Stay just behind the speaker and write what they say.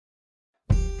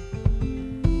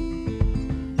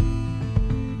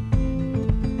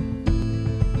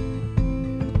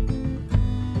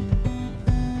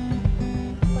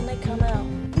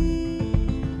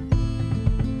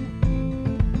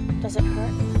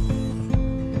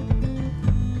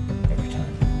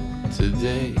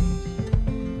today.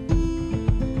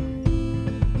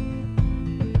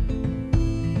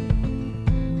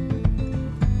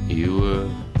 You were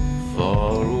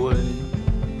far away.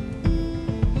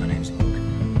 My name's Logan.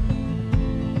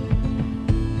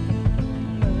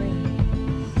 Wolverine.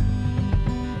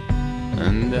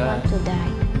 And You want to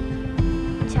die.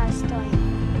 Just die.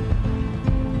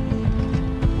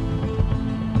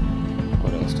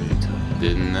 What else did he tell you?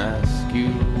 didn't ask you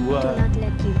Do why. not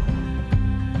let you.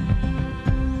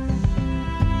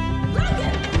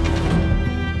 Logan!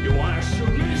 You wanna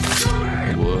shoot me? Shoot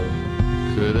me! What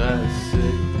could I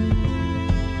say?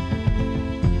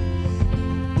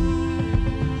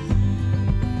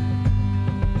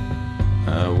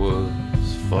 I was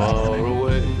far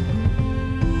away.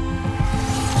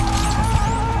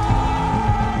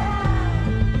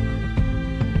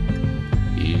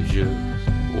 You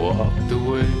just walked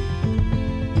away.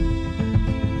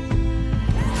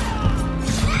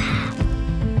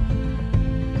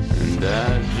 And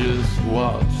I just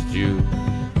watched you.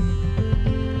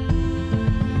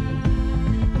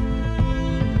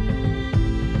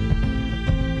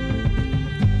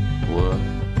 What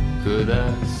could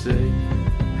I say?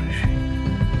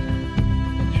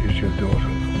 She's your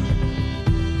daughter.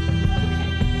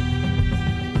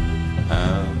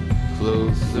 How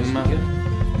close am I?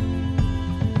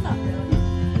 Not really.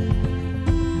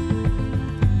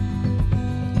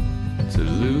 To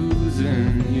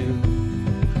losing you?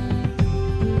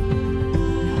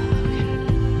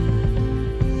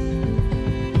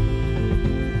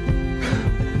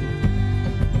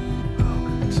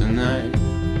 Tonight,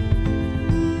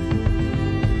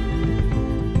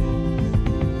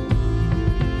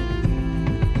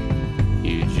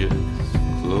 you just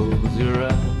close your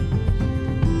eyes.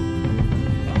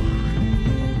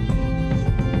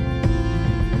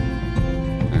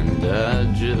 And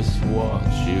I just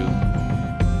watch you.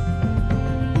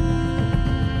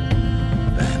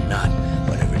 I'm not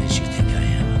whatever it is you think I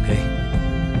am, okay?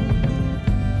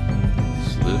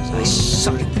 Slip I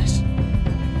suck away. at this.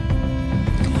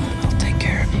 Come on, I'll take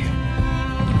care of you.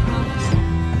 Promise.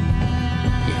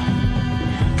 Yeah,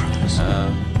 I promise. How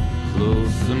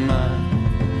close am I?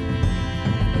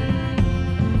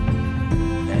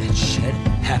 That shit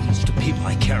happens to people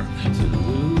I care about. To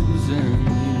losing you?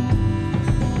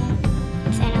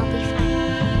 Then I'll be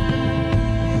fine.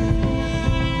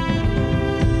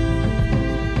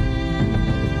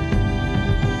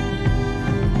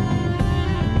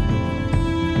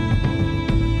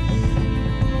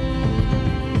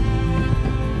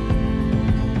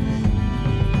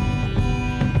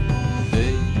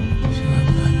 Hey,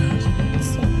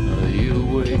 See, are you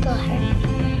awake? people hurt.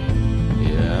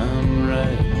 Yeah, I'm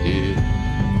right here.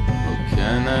 How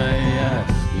can I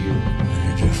ask you?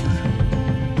 You're different.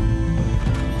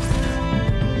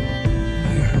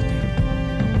 I hurt you.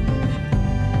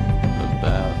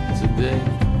 About today?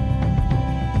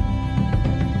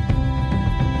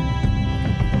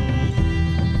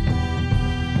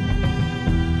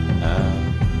 How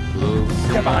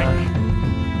close am I?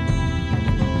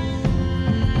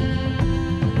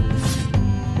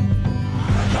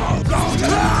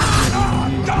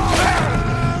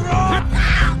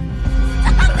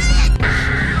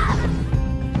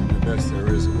 The best there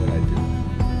is at what I do.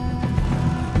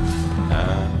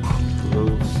 How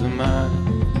close am I?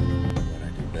 What I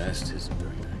do best isn't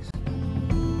very nice.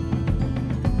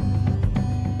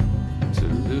 To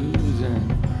losing?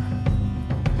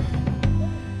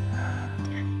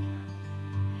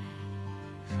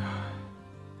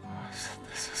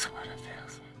 This is what